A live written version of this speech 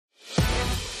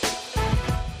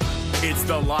It's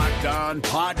the Locked On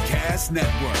Podcast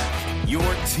Network, your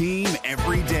team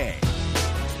every day.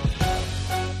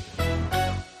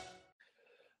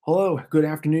 Hello, good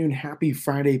afternoon. Happy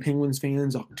Friday, Penguins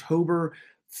fans. October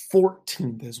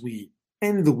 14th as we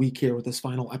end the week here with this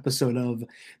final episode of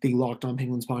the Locked On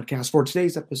Penguins podcast. For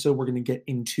today's episode, we're going to get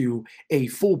into a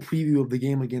full preview of the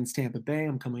game against Tampa Bay.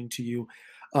 I'm coming to you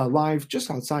live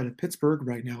just outside of Pittsburgh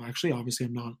right now. Actually, obviously,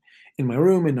 I'm not in my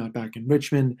room and not back in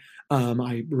Richmond.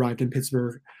 I arrived in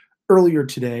Pittsburgh earlier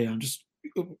today. I'm just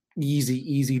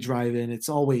easy drive in. It's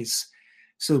always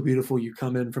so beautiful. You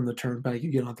come in from the turnpike,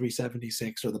 you get on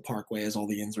 376 or the Parkway, as all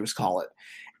the Yinzers call it,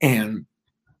 and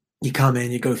you come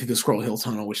in, you go through the Squirrel Hill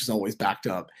Tunnel, which is always backed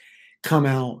up, come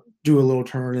out, do a little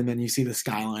turn, and then you see the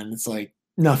skyline. It's like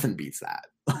nothing beats that.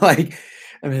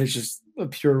 It's just a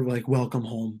pure welcome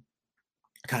home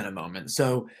kind of moment.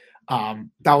 So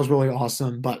that was really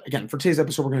awesome. But again, for today's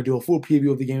episode, we're going to do a full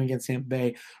preview of the game against Tampa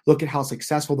Bay, look at how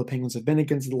successful the Penguins have been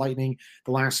against the Lightning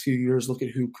the last few years, look at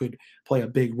who could play a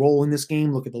big role in this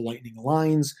game, look at the Lightning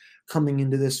lines coming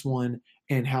into this one,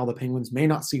 and how the Penguins may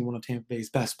not see one of Tampa Bay's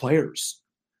best players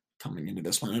coming into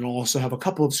this one. And I'll also have a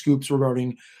couple of scoops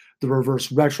regarding the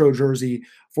reverse retro jersey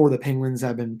for the Penguins.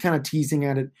 I've been kind of teasing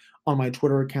at it on my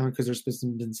Twitter account because there's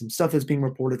been some stuff that's being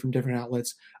reported from different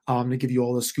outlets. To give you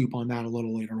all the scoop on that a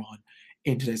little later on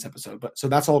in today's episode. So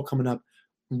that's all coming up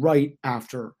right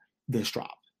after this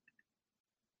drop.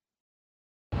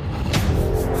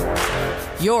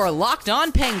 You're Locked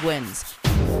On Penguins,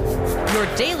 your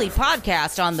daily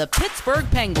podcast on the Pittsburgh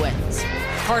Penguins,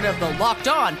 part of the Locked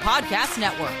On Podcast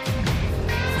Network,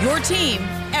 your team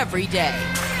every day.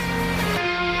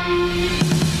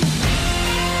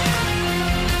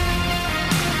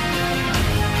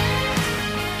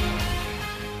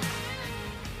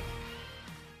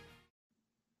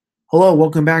 Hello,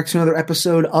 welcome back to another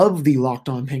episode of the Locked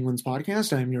On Penguins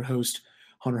podcast. I am your host,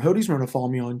 Hunter Hodes. Remember to follow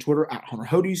me on Twitter at Hunter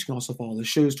Hodes. You can also follow the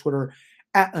show's Twitter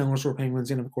at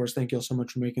 _Penguins. And of course, thank you all so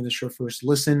much for making this your first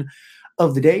listen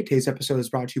of the day. Today's episode is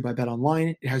brought to you by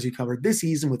BetOnline. It has you covered this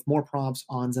season with more props,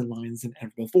 odds, and lines than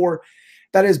ever before.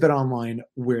 That is BetOnline,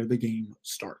 where the game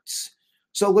starts.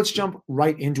 So let's jump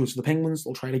right into it. So the Penguins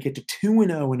will try to get to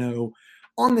 2-0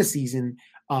 on the season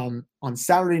on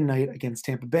Saturday night against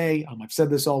Tampa Bay. I've said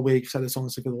this all week, said this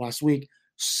honestly for the last week.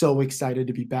 So excited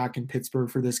to be back in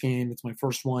Pittsburgh for this game. It's my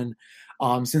first one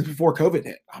since before COVID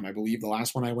hit. I believe the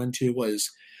last one I went to was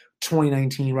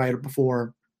 2019, right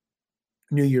before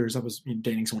New Year's. I was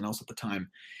dating someone else at the time.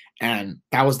 And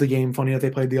that was the game. Funny enough,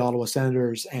 they played the Ottawa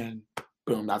Senators, and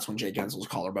boom, that's when Jake Gensel's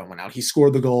collarbone went out. He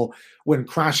scored the goal, went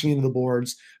crashing into the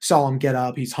boards, saw him get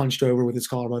up. He's hunched over with his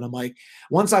collarbone. I'm like,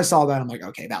 once I saw that, I'm like,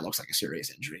 okay, that looks like a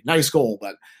serious injury. Nice goal,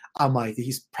 but I'm like,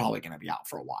 he's probably going to be out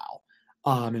for a while.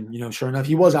 Sure enough,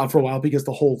 he was out for a while because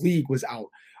the whole league was out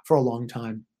for a long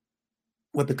time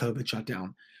with the COVID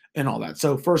shutdown and all that.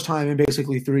 So first time in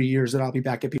basically 3 years that I'll be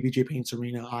back at PPG Paints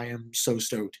Arena. I am so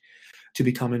stoked to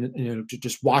be coming, to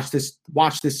just watch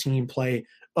this team play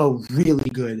a really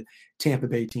good Tampa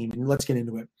Bay team. And let's get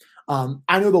into it.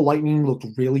 I know the Lightning looked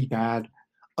really bad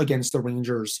against the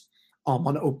Rangers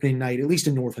on opening night, at least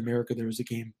in North America. There was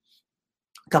a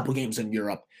couple games in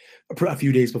Europe a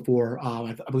few days before.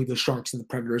 I believe the Sharks and the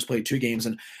Predators played 2 games.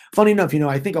 And funny enough,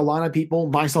 I think a lot of people,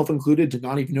 myself included, did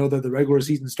not even know that the regular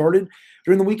season started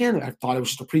during the weekend. I thought it was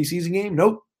just a preseason game.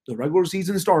 Nope. The regular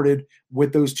season started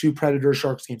with those 2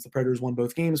 Predators-Sharks games. The Predators won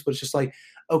both games, but it's just like,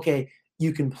 okay,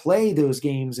 you can play those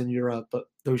games in Europe, but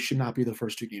those should not be the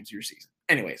first 2 games of your season.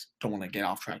 Anyways, don't want to get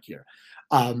off track here.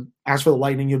 As for the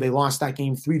Lightning, they lost that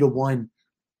game 3-1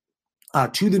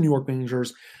 to the New York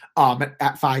Rangers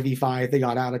at 5v5. They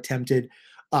got out attempted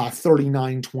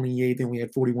 39-28. They only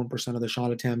had 41% of the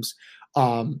shot attempts.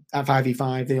 At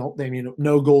 5v5, they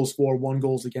no goals for, 1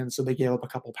 goals against, so they gave up a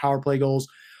couple power play goals.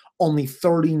 Only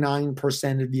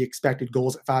 39% of the expected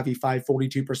goals at 5v5,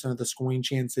 42% of the scoring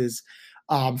chances,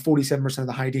 47% of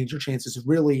the high danger chances.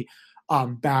 Really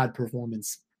bad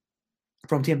performance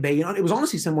from Tampa Bay. It was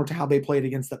honestly similar to how they played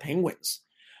against the Penguins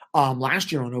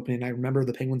last year on opening night. I remember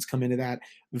the Penguins come into that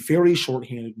very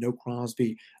shorthanded. No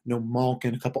Crosby, no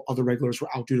Malkin. A couple other regulars were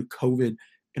out due to COVID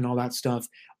and all that stuff.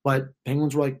 But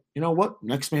Penguins were like, you know what?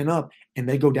 Next man up. And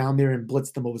they go down there and blitz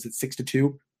them. What was it,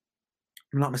 6-2?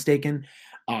 If I'm not mistaken.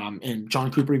 And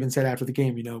John Cooper even said after the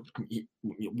game,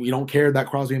 we don't care that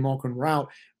Crosby and Malkin were out.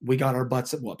 We got our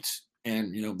butts whooped.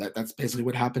 And, that's basically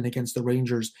what happened against the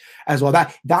Rangers as well.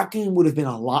 That game would have been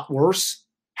a lot worse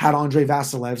had Andrei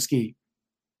Vasilevskiy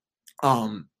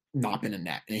not been in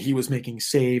net. And he was making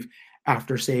save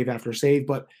after save after save.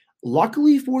 But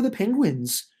luckily for the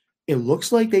Penguins, it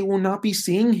looks like they will not be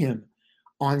seeing him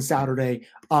on Saturday.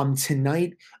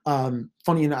 Tonight,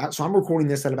 funny enough, so I'm recording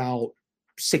this at about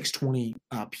 6:20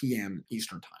 p.m.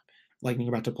 Eastern time. Lightning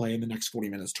about to play in the next 40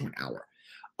 minutes to an hour.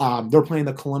 They're playing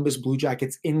the Columbus Blue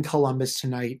Jackets in Columbus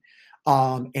tonight.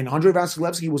 And Andrei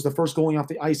Vasilevskiy was the first goalie off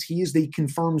the ice. He is the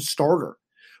confirmed starter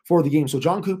for the game. So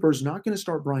John Cooper is not going to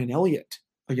start Brian Elliott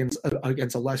against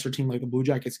a lesser team like the Blue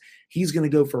Jackets. He's going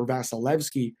to go for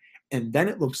Vasilevskiy. And then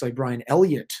it looks like Brian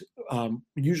Elliott,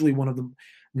 usually one of the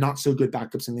not so good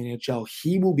backups in the NHL,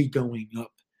 he will be going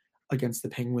up against the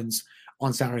Penguins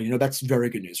on Saturday. That's very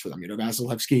good news for them.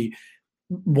 Vasilevskiy,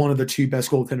 one of the two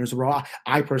best goaltenders overall.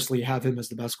 I personally have him as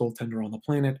the best goaltender on the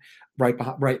planet, right,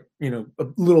 a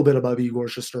little bit above Igor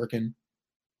Shesterkin.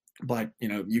 But,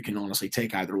 you can honestly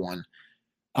take either one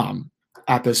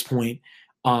at this point.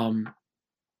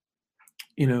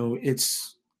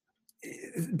 It's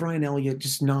Brian Elliott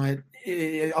just not –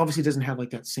 it obviously doesn't have like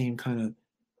that same kind of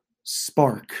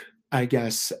spark, I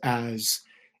guess, as,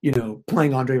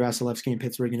 playing Andrei Vasilevskiy in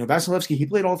Pittsburgh. Vasilevskiy, he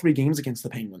played all 3 games against the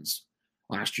Penguins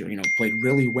last year, played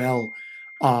really well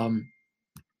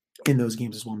in those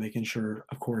games as well, making sure,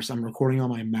 of course, I'm recording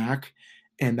on my Mac,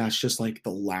 and that's just like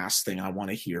the last thing I want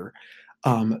to hear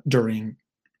during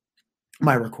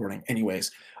my recording. Anyways,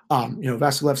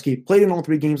 Vasilevskiy played in all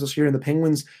 3 games this year, and the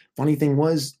Penguins, funny thing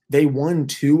was, they won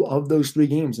 2 of those 3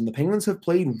 games, and the Penguins have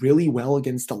played really well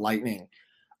against the Lightning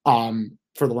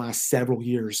for the last several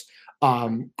years.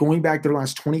 Going back their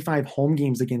last 25 home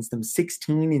games against them,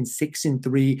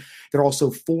 16-6-3. They're also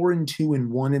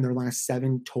 4-2-1 in their last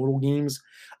 7 total games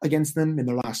against them. In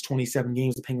their last 27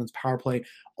 games, the Penguins power play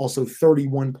also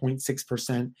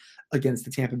 31.6% against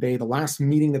the Tampa Bay. The last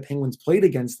meeting the Penguins played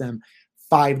against them,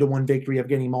 5-1 victory.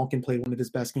 Evgeny Malkin played one of his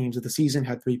best games of the season,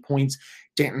 had 3 points.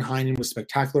 Danton Heinen was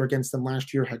spectacular against them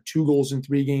last year, had 2 goals in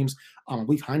 3 games. I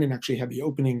believe Heinen actually had the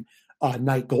opening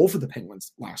night goal for the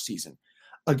Penguins last season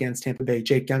against Tampa Bay.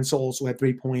 Jake Gensel also had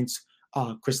 3 points.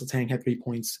 Chris Letang had 3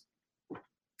 points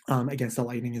against the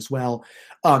Lightning as well.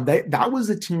 That was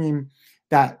a team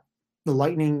that the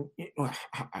Lightning,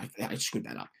 I screwed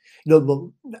that up.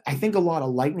 I think a lot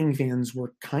of Lightning fans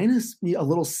were kind of a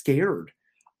little scared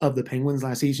of the Penguins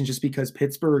last season just because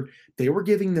Pittsburgh, they were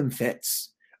giving them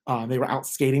fits. They were out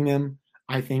skating them,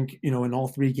 I think, in all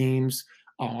 3 games.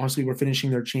 Honestly, we're finishing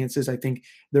their chances. I think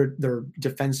their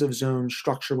defensive zone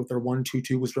structure with their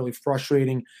 1-2-2 was really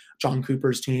frustrating John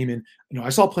Cooper's team. And, I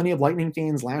saw plenty of Lightning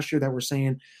fans last year that were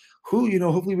saying,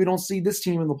 hopefully we don't see this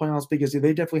team in the playoffs because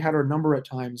they definitely had our number at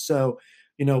times. So,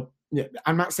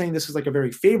 I'm not saying this is like a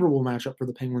very favorable matchup for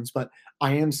the Penguins, but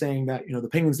I am saying that, the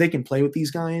Penguins, they can play with these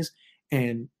guys.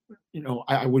 And,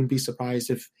 I wouldn't be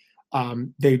surprised if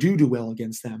they do well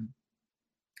against them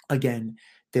again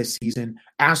this season.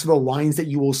 As for the lines that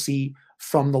you will see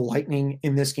from the Lightning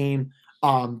in this game,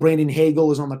 Brandon Hagel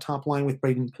is on the top line with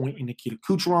Braden Point and Nikita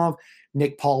Kucherov.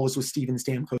 Nick Paul is with Steven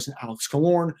Stamkos and Alex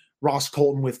Killorn. Ross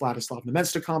Colton with Vladislav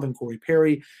Nemestikov and Corey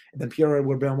Perry. And then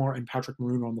Pierre-Edouard Bellemare and Patrick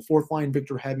Maroon on the 4th line.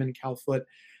 Victor Hedman, Cal Foote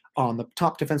on the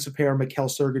top defensive pair. Mikhail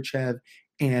Sergachev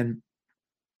and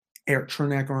Eric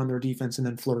Chernak are on their defense. And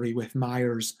then Fleury with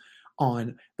Myers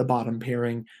on the bottom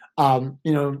pairing.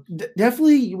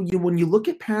 Definitely when you look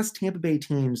at past Tampa Bay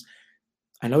teams,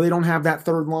 I know they don't have that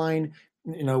 3rd line,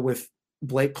 with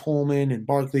Blake Coleman and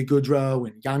Barclay Goodrow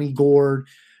and Yanni Gourde,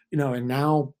 and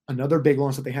now another big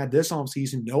loss that they had this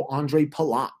offseason, no Andre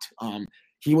Palat.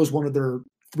 He was one of their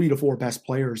 3 to 4 best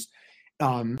players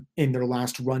in their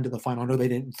last run to the final. I know they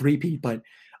didn't three-peat, but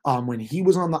when he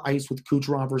was on the ice with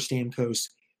Kucherov or Stamkos,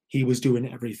 he was doing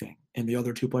everything, and the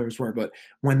other 2 players were. But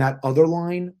when that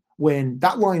line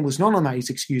was not on the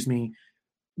ice,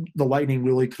 the Lightning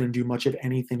really couldn't do much of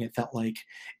anything, it felt like,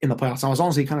 in the playoffs. I was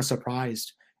honestly kind of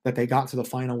surprised that they got to the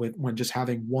final when just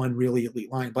having one really elite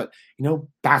line. But,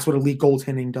 that's what elite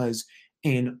goaltending does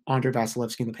in Andrei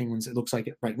Vasilevskiy and the Penguins. It looks like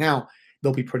it right now.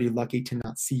 They'll be pretty lucky to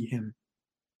not see him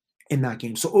in that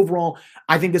game. So overall,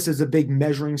 I think this is a big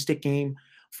measuring stick game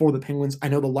for the Penguins. I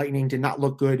know the Lightning did not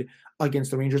look good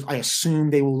against the Rangers. I assume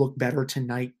they will look better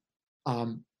tonight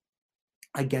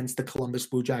against the Columbus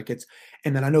Blue Jackets.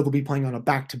 And then I know they'll be playing on a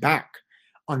back-to-back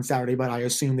on Saturday, but I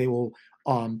assume they will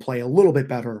play a little bit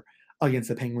better against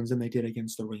the Penguins than they did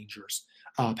against the Rangers.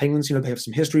 Penguins, they have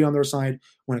some history on their side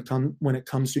when it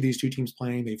comes to these 2 teams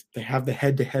playing. They have the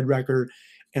head-to-head record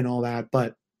and all that,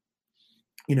 but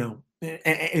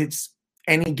it's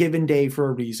any given day for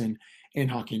a reason in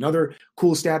hockey. Another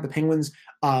cool stat: the Penguins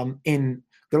in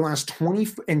their last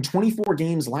 24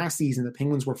 games last season, the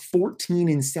Penguins were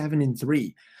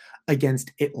 14-7-3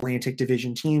 against Atlantic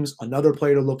Division teams. Another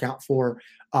player to look out for.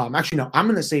 Actually, no, I'm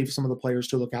going to save some of the players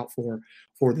to look out for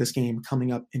this game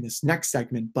coming up in this next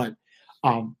segment. But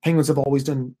Penguins have always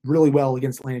done really well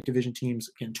against Atlantic Division teams.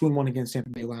 Again, 2-1 against Tampa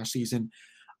Bay last season.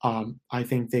 I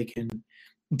think they can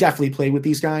definitely play with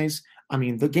these guys. I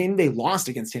mean, the game they lost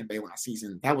against Tampa Bay last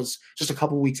season, that was just a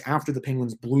couple of weeks after the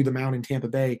Penguins blew them out in Tampa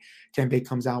Bay. Tampa Bay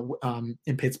comes out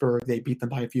in Pittsburgh. They beat them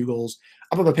by a few goals.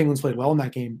 I thought the Penguins played well in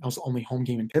that game. That was the only home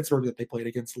game in Pittsburgh that they played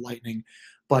against the Lightning.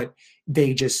 But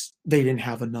they didn't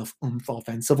have enough oomph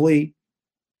offensively.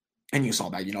 And you saw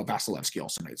that, Vasilevsky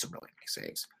also made some really nice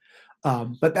saves.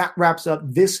 But that wraps up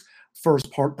this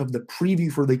first part of the preview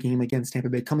for the game against Tampa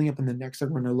Bay. Coming up in the next,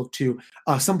 I'm going to look to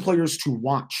some players to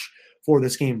watch for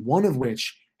this game, one of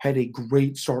which had a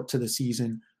great start to the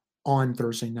season on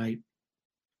Thursday night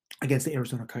against the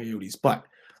Arizona Coyotes. But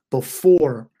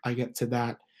before I get to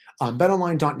that,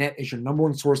 BetOnline.net is your number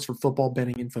one source for football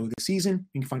betting info this season.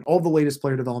 You can find all the latest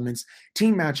player developments,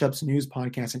 team matchups, news,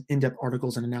 podcasts, and in-depth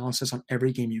articles and analysis on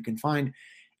every game you can find.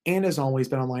 And as always,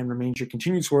 BetOnline remains your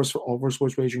continued source for all of our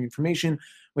sports wagering information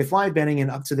with live betting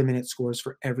and up-to-the-minute scores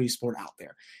for every sport out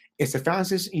there. It's the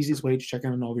fastest, easiest way to check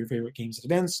out on all of your favorite games and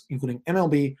events, including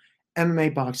MLB,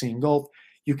 MMA, boxing, and golf.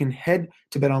 You can head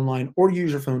to BetOnline or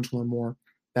use your phone to learn more.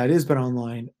 That is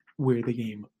BetOnline, where the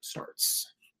game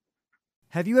starts.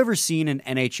 Have you ever seen an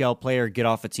NHL player get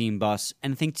off a team bus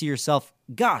and think to yourself,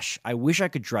 gosh, I wish I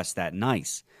could dress that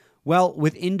nice? Well,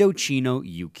 with Indochino,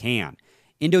 you can.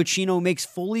 Indochino makes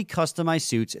fully customized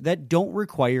suits that don't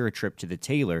require a trip to the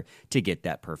tailor to get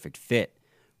that perfect fit.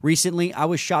 Recently, I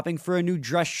was shopping for a new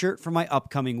dress shirt for my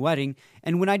upcoming wedding,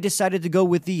 and when I decided to go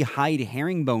with the Hyde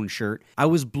herringbone shirt, I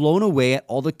was blown away at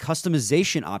all the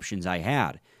customization options I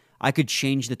had. I could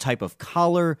change the type of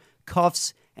collar,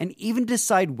 cuffs, and even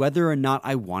decide whether or not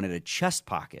I wanted a chest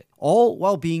pocket, all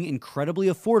while being incredibly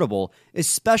affordable,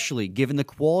 especially given the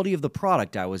quality of the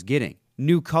product I was getting.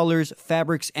 New colors,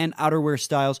 fabrics, and outerwear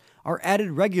styles are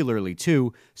added regularly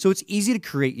too, so it's easy to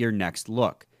create your next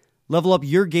look. Level up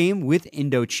your game with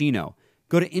Indochino.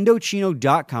 Go to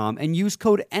Indochino.com and use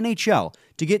code NHL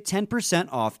to get 10%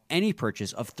 off any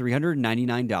purchase of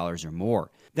 $399 or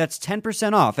more. That's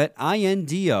 10% off at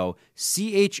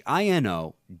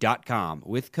INDOCHINO.com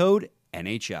with code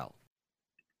NHL.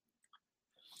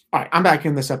 All right, I'm back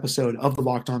in this episode of the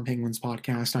Locked On Penguins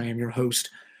podcast. I am your host,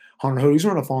 Hunter Hodes. You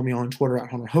want to follow me on Twitter at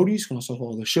Hunter Hodes. You can also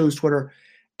follow the show's Twitter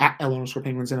at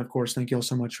 @L_Penguins. And of course, thank you all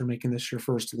so much for making this your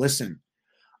first listen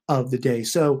of the day.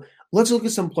 So let's look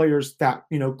at some players that,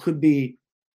 could be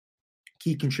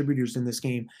key contributors in this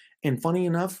game. And funny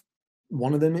enough,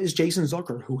 one of them is Jason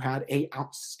Zucker, who had an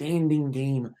outstanding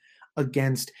game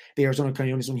against the Arizona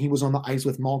Coyotes when he was on the ice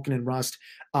with Malkin and Rust.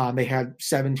 They had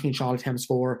 17 shot attempts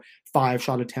for, 5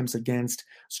 shot attempts against,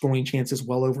 scoring chances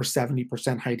well over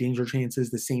 70%, high danger chances,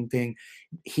 the same thing.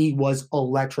 He was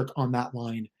electric on that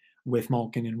line with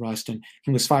Malkin and Rust, and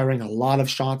he was firing a lot of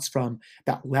shots from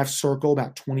that left circle,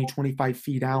 about 20, 25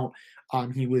 feet out.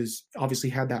 He was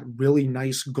obviously had that really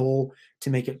nice goal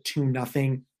to make it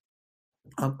 2-0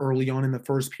 early on in the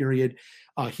first period.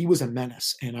 He was a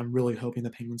menace, and I'm really hoping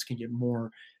the Penguins can get more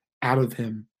out of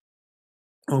him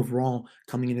overall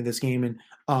coming into this game. And,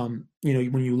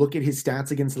 when you look at his stats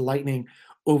against the Lightning,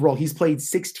 overall, he's played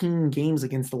 16 games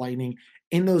against the Lightning.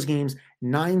 In those games,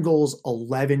 9 goals,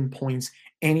 11 points,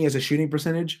 and he has a shooting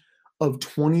percentage of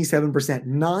 27%.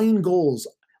 9 goals.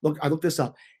 Look, I looked this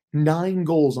up. 9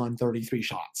 goals on 33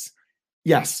 shots.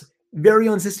 Yes, very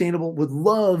unsustainable. Would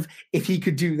love if he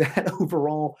could do that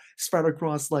overall, spread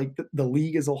across like the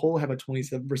league as a whole, have a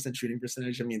 27% shooting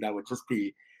percentage. I mean, that would just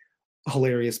be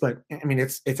hilarious. But I mean,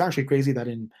 it's actually crazy that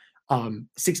in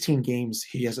 16 games,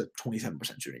 he has a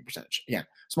 27% shooting percentage. Yeah,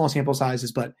 small sample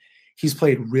sizes, but he's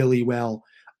played really well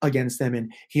against them.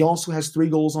 And he also has 3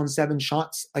 goals on 7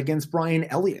 shots against Brian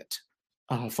Elliott,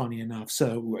 funny enough.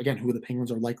 So again, who the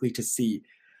Penguins are likely to see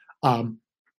in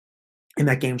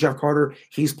that game. Jeff Carter,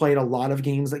 he's played a lot of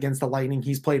games against the Lightning.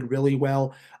 He's played really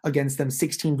well against them.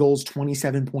 16 goals,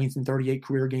 27 points in 38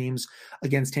 career games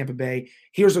against Tampa Bay.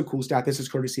 Here's a cool stat. This is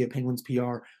courtesy of Penguins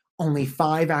PR. Only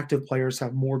 5 active players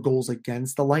have more goals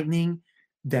against the Lightning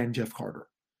than Jeff Carter.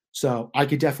 So I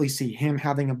could definitely see him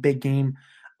having a big game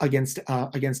against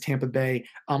Tampa Bay.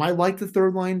 I like the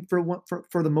third line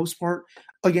for the most part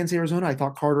against Arizona. I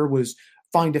thought Carter was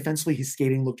fine defensively. His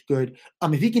skating looked good.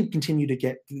 If he can continue to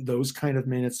get those kind of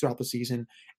minutes throughout the season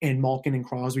and Malkin and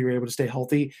Crosby were able to stay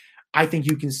healthy, I think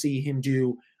you can see him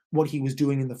do what he was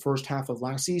doing in the first half of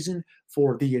last season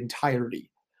for the entirety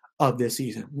of this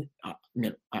season.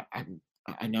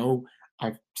 I know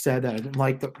I've said that I didn't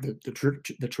like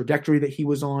the trajectory that he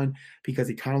was on because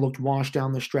he kind of looked washed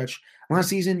down the stretch last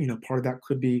season. Part of that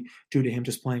could be due to him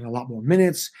just playing a lot more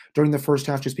minutes during the first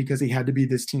half just because he had to be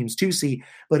this team's 2C.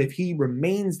 But if he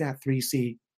remains that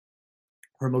 3C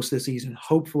for most of the season.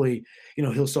 Hopefully,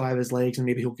 he'll still have his legs and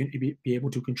maybe he'll be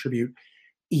able to contribute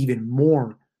even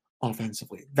more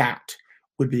offensively. That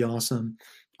would be awesome.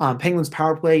 Penguins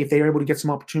power play, if they are able to get some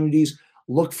opportunities,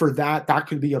 look for that. That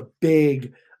could be a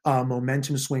big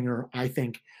momentum swinger, I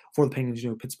think, for the Penguins.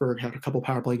 Pittsburgh had a couple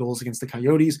power play goals against the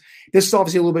Coyotes. This is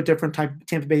obviously a little bit different.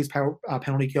 Tampa Bay's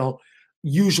penalty kill,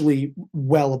 usually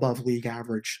well above league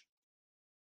average.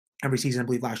 Every season, I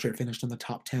believe last year it finished in the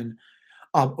top 10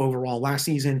 overall. Last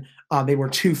season, they were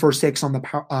 2 for 6 on the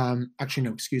power.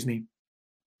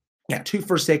 2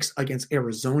 for 6 against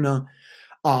Arizona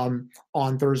on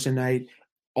Thursday night.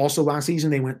 Also, last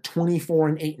season, they went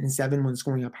 24-8-7 when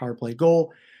scoring a power play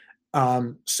goal.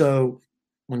 So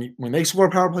when they score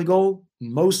a power play goal,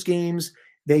 most games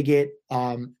they get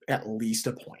at least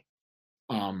a point.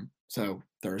 So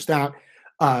there's that.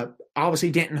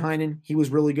 Obviously, Danton Heinen, he was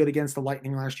really good against the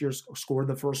Lightning last year, scored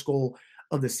the first goal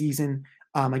of the season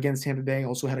against Tampa Bay,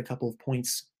 also had a couple of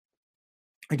points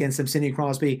against them. Sidney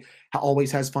Crosby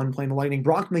always has fun playing the Lightning.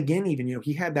 Brock McGinn, even,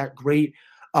 he had that great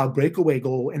breakaway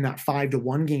goal in that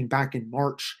 5-1 game back in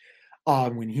March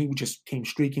when he just came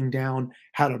streaking down,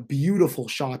 had a beautiful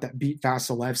shot that beat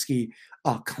Vasilevsky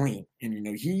clean. And,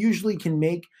 he usually can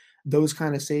make those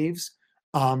kind of saves.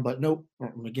 But nope,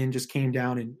 McGinn just came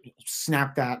down and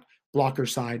snapped that blocker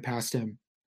side past him.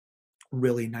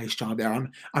 Really nice job there.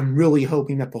 I'm really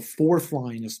hoping that the fourth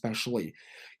line especially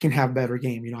can have a better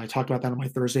game. I talked about that on my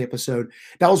Thursday episode.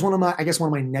 That was one of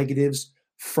my negatives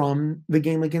from the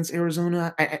game against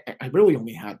Arizona. I really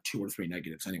only had 2 or 3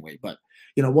 negatives anyway, but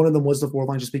one of them was the fourth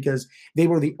line, just because they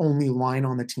were the only line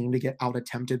on the team to get out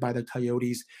attempted by the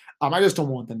Coyotes. I just don't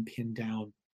want them pinned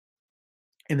down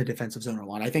in the defensive zone a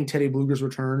lot. I think Teddy Bluger's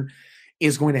return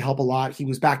is going to help a lot. He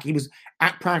was back. He was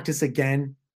at practice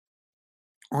again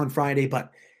on Friday,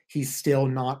 but he's still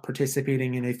not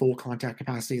participating in a full contact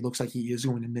capacity. It looks like he is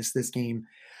going to miss this game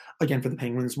again for the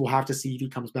Penguins. We'll have to see if he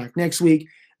comes back next week,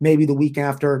 maybe the week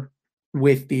after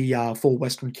with the full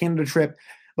Western Canada trip.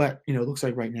 But, it looks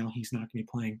like right now he's not going to be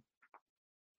playing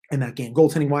in that game.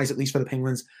 Goaltending-wise, at least for the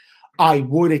Penguins, I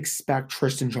would expect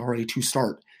Tristan Jarry to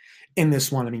start in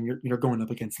this one. I mean, you're going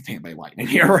up against the Tampa Bay Lightning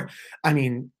here. I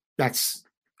mean,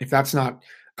 if that's not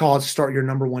called to start your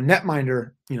number one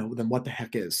netminder, then what the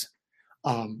heck is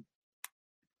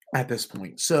at this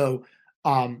point. So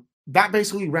that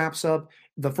basically wraps up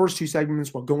the first 2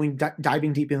 segments. We're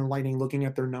diving deep into the Lightning, looking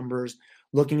at their numbers,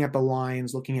 looking at the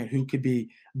lines, looking at who could be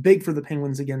big for the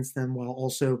Penguins against them, while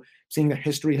also seeing that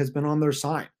history has been on their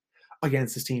side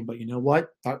against this team. But you know what?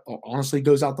 That honestly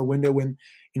goes out the window when,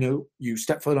 you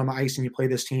step foot on the ice and you play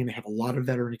this team. They have a lot of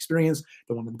veteran experience.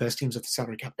 They're one of the best teams of the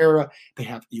salary cap era. They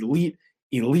have elite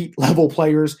level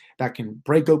players that can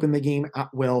break open the game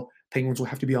at will. Penguins will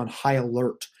have to be on high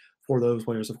alert for those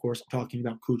players. Of course, I'm talking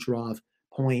about Kucherov,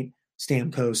 Point,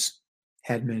 Stamkos,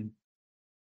 Hedman,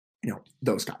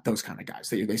 those kind of guys.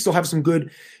 They still have some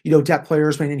good, depth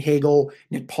players. Brandon Hagel,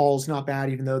 Nick Paul's not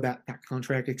bad, even though that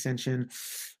contract extension,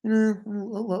 a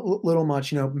little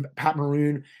much. Pat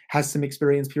Maroon has some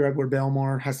experience. Pierre-Edouard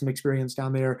Bellemare has some experience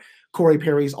down there. Corey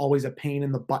Perry's always a pain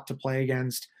in the butt to play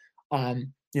against.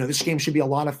 This game should be a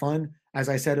lot of fun. As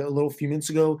I said a few minutes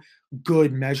ago,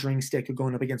 good measuring stick of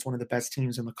going up against one of the best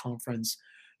teams in the conference.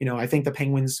 I think the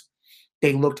Penguins,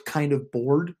 they looked kind of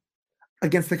bored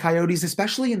against the Coyotes,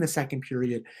 especially in the second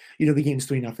period. The game's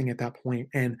 3-0 at that point.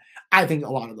 And I think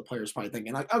a lot of the players probably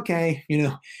thinking like, okay,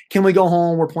 can we go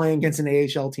home? We're playing against an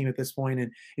AHL team at this point.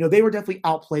 And, they were definitely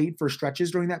outplayed for stretches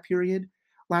during that period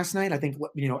last night. I think,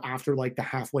 after like the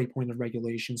halfway point of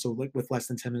regulation, so like with less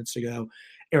than 10 minutes to go,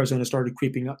 Arizona started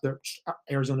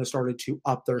to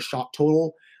up their shot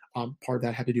total. Part of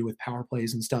that had to do with power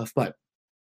plays and stuff, but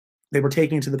they were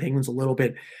taking it to the Penguins a little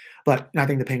bit. But I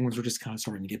think the Penguins were just kind of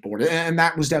starting to get bored. And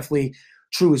that was definitely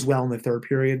true as well in the third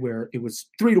period, where it was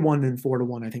 3-1 and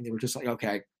 4-1. I think they were just like,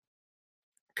 okay,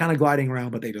 kind of gliding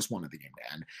around, but they just wanted the game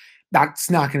to end.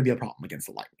 That's not going to be a problem against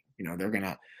the Lightning. They're going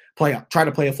to try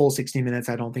to play a full 60 minutes.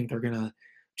 I don't think they're going to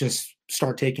just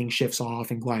start taking shifts off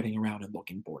and gliding around and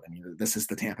looking bored. I mean, this is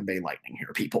the Tampa Bay Lightning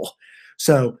here, people.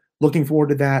 So looking forward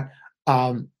to that.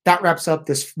 That wraps up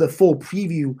the full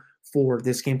preview for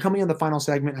this game. Coming in the final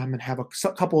segment, I'm going to have a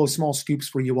couple of small scoops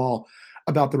for you all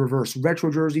about the reverse retro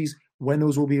jerseys, when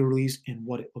those will be released, and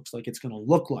what it looks like it's going to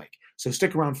look like. So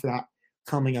stick around for that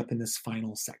coming up in this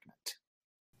final segment.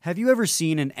 Have you ever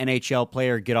seen an NHL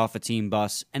player get off a team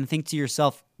bus and think to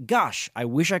yourself, gosh, I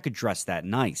wish I could dress that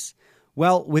nice?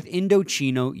 Well, with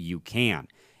Indochino, you can.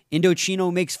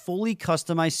 Indochino makes fully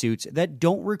customized suits that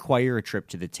don't require a trip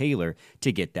to the tailor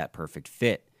to get that perfect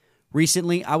fit.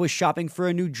 Recently, I was shopping for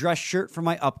a new dress shirt for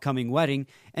my upcoming wedding,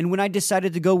 and when I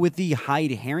decided to go with the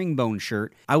Hyde herringbone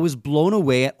shirt, I was blown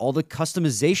away at all the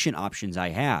customization options I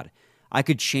had. I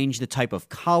could change the type of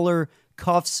collar,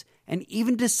 cuffs, and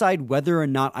even decide whether or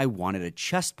not I wanted a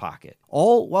chest pocket,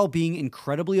 all while being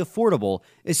incredibly affordable,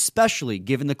 especially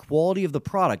given the quality of the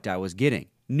product I was getting.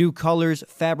 New colors,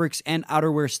 fabrics, and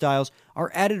outerwear styles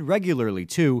are added regularly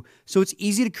too, so it's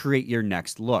easy to create your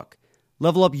next look.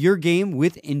 Level up your game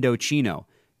with Indochino.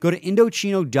 Go to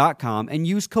Indochino.com and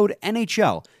use code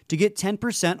NHL to get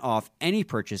 10% off any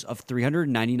purchase of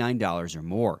 $399 or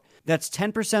more. That's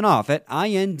 10% off at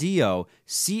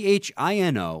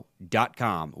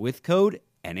INDOCHINO.com with code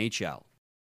NHL.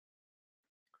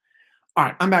 All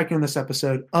right, I'm back here on this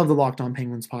episode of the Locked On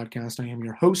Penguins podcast. I am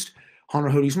your host, Hunter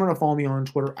Hodes. Remember to follow me on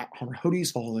Twitter at Hunter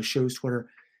Hodes. Follow the show's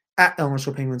Twitter at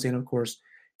 @LNSR Penguins. And of course,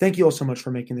 thank you all so much for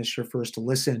making this your first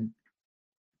listen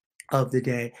of the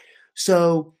day.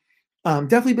 So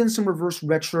definitely been some reverse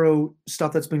retro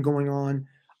stuff that's been going on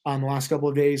the last couple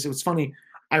of days. It was funny.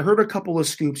 I heard a couple of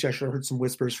scoops. Actually, I heard some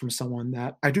whispers from someone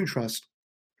that I do trust,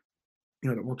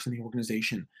 that works in the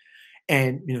organization.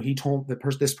 And, he told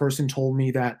this person told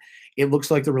me that it looks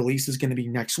like the release is going to be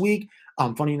next week.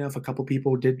 Funny enough, a couple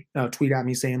people did tweet at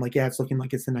me saying like, yeah, it's looking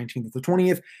like it's the 19th or the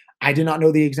 20th. I did not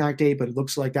know the exact date, but it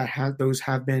looks like those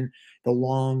have been the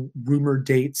long rumored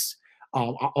dates.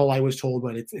 All I was told,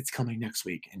 but it's coming next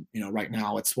week. And, right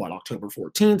now it's October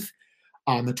 14th.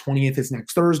 The 20th is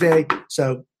next Thursday.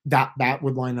 So that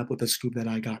would line up with the scoop that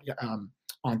I got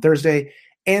on Thursday.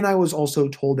 And I was also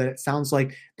told that it sounds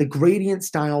like the gradient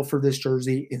style for this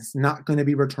jersey is not going to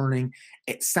be returning.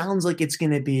 It sounds like it's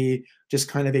going to be just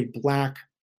kind of a black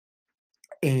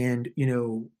and,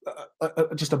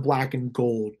 just a black and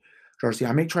gold jersey.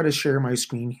 I may try to share my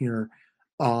screen here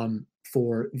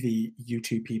for the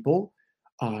YouTube people.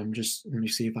 Just let me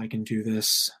see if I can do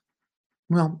this.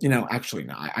 Well, actually,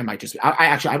 no, I might just,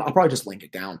 I'll probably just link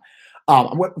it down.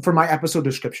 For my episode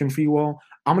description for you all,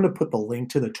 I'm going to put the link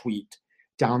to the tweet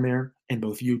down there in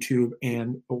both YouTube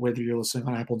and whether you're listening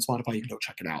on Apple and Spotify, you can go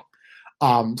check it out.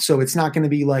 So it's not going to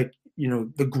be like,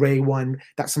 the gray one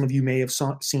that some of you may have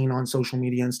seen on social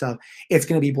media and stuff. It's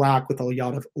going to be black with a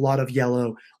lot of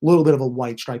yellow, a little bit of a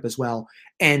white stripe as well.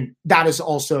 And that is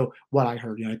also what I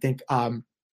heard. I think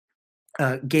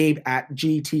Gabe at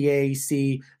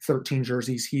GTAC 13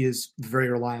 jerseys, he is very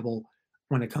reliable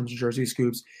when it comes to jersey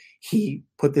scoops. He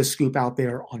put this scoop out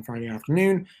there on Friday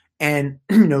afternoon, and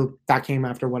that came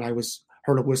after what I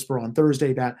heard a whisper on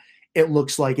Thursday that it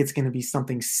looks like it's going to be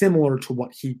something similar to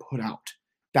what he put out.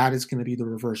 That is going to be the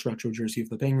reverse retro jersey of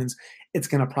the Penguins. It's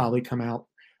going to probably come out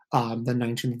the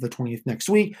 19th or the 20th next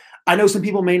week. I know some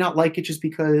people may not like it just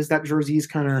because that jersey is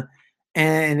kind of,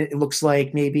 and it looks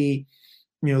like maybe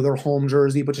their home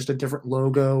jersey, but just a different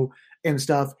logo and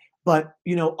stuff. But,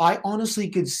 I honestly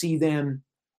could see them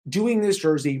doing this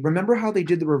jersey. Remember how they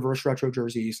did the reverse retro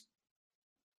jerseys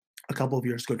a couple of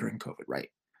years ago during COVID, right?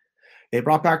 They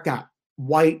brought back that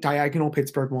white diagonal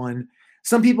Pittsburgh one.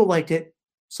 Some people liked it.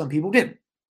 Some people didn't.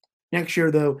 Next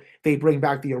year, though, they bring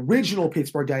back the original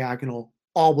Pittsburgh diagonal,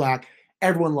 all black.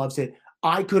 Everyone loves it.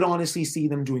 I could honestly see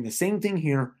them doing the same thing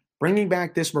here, bringing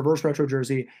back this reverse retro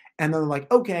jersey, and then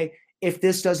like, okay, if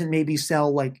this doesn't maybe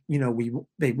sell like,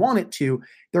 they want it to,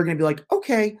 they're going to be like,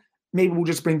 okay, maybe we'll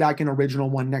just bring back an original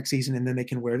one next season and then they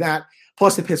can wear that,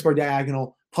 plus the Pittsburgh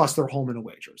diagonal, plus their home and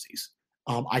away jerseys.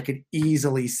 I could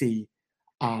easily see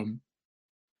them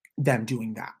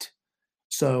doing that.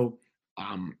 So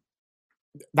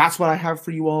that's what I have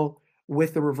for you all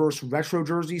with the reverse retro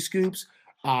jersey scoops.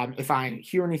 If I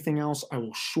hear anything else, I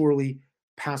will surely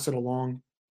pass it along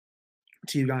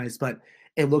to you guys. But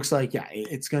it looks like, yeah,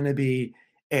 it's going to be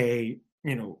a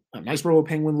nice Robo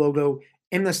Penguin logo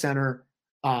in the center.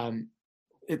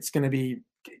 It's going to be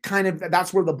kind of,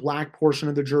 that's where the black portion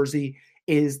of the jersey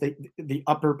is, the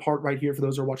upper part right here. For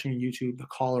those who are watching on YouTube, the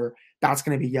collar, that's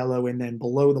going to be yellow. And then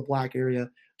below the black area,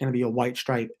 going to be a white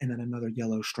stripe and then another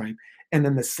yellow stripe. And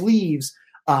then the sleeves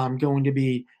going to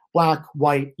be black,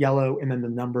 white, yellow, and then the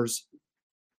numbers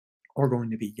are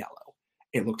going to be yellow.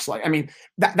 It looks like,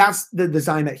 that's the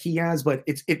design that he has, but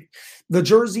the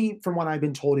jersey, from what I've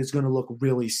been told, is going to look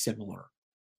really similar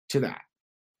to that.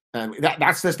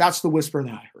 That's the whisper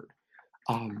that I heard.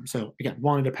 So again,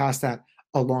 wanted to pass that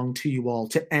along to you all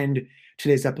to end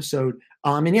today's episode.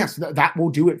 And yes, that will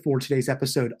do it for today's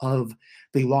episode of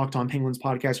the Locked On Penguins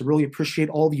podcast. I really appreciate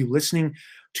all of you listening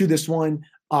to this one.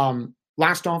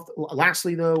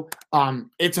 Lastly, though,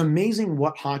 it's amazing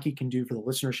what hockey can do for the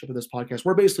listenership of this podcast.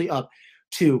 We're basically up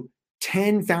to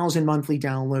 10,000 monthly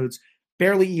downloads,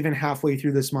 barely even halfway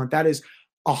through this month. That is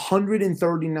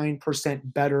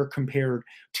 139% better compared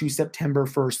to September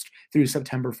 1st through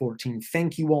September 14th.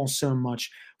 Thank you all so much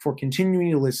for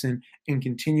continuing to listen and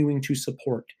continuing to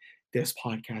support this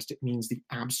podcast. It means the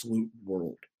absolute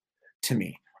world to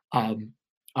me.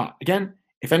 Again,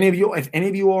 if any of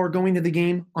you are going to the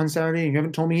game on Saturday and you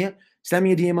haven't told me yet, send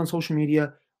me a DM on social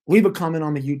media, leave a comment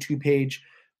on the YouTube page.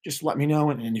 Just let me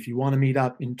know. And if you want to meet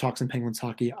up and talk some Penguins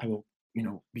hockey, I will,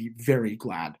 be very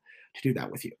glad to do that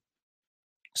with you.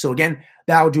 So again,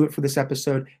 that will do it for this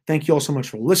episode. Thank you all so much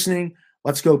for listening.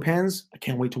 Let's go Pens. I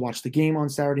can't wait to watch the game on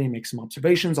Saturday and make some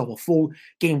observations. I'll have a full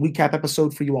game recap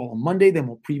episode for you all on Monday. Then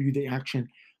we'll preview the action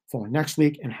for next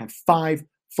week and have 5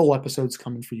 full episodes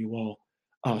coming for you all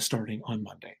starting on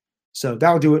Monday. So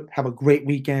that'll do it. Have a great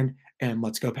weekend, and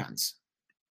let's go Pens.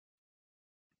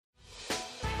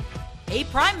 Hey,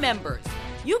 Prime members,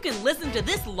 you can listen to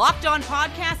this Locked On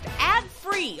podcast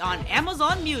ad-free on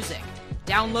Amazon Music.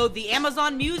 Download the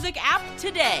Amazon Music app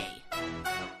today.